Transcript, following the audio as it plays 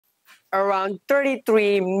around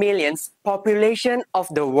 33 million population of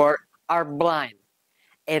the world are blind,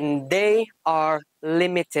 and they are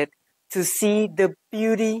limited to see the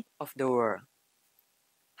beauty of the world.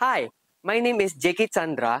 Hi, my name is Jeki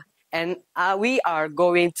Chandra, and we are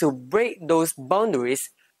going to break those boundaries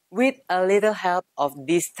with a little help of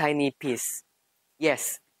this tiny piece.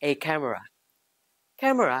 Yes, a camera.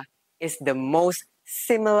 Camera is the most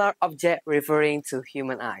similar object referring to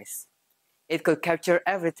human eyes. It could capture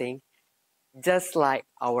everything just like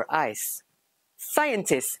our eyes.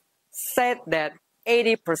 Scientists said that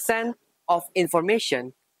 80% of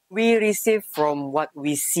information we receive from what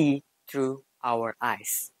we see through our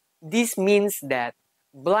eyes. This means that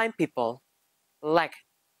blind people lack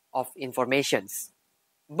of informations.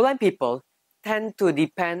 Blind people tend to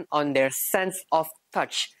depend on their sense of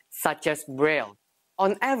touch, such as Braille.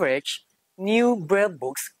 On average, new Braille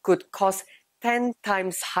books could cost 10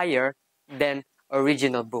 times higher than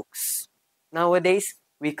original books. Nowadays,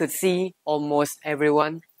 we could see almost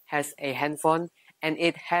everyone has a handphone and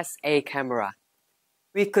it has a camera.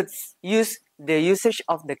 We could use the usage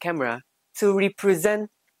of the camera to represent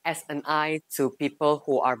as an eye to people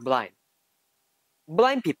who are blind.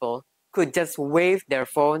 Blind people could just wave their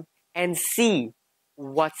phone and see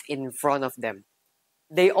what's in front of them.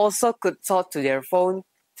 They also could talk to their phone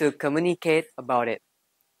to communicate about it.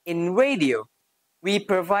 In radio, we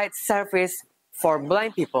provide service for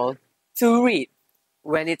blind people to read.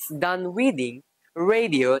 When it's done reading,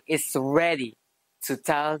 radio is ready to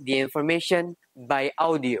tell the information by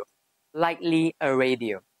audio, likely a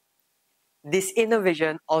radio. This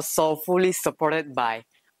innovation also fully supported by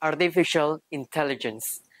artificial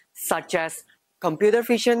intelligence, such as computer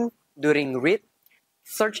vision during read,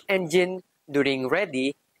 search engine during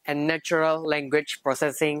ready, and natural language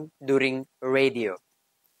processing during radio.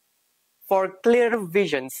 For clear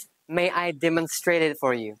visions, may I demonstrate it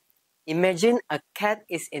for you? Imagine a cat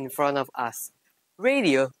is in front of us.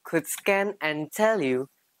 Radio could scan and tell you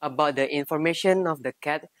about the information of the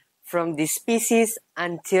cat from the species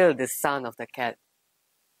until the sound of the cat.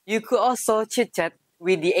 You could also chit-chat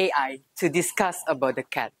with the AI to discuss about the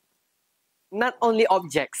cat. Not only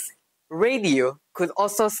objects, radio could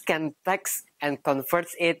also scan text and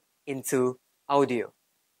converts it into audio.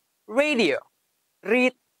 Radio,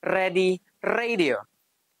 read, ready, radio.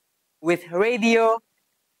 With radio,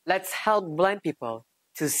 let's help blind people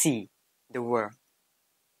to see the world.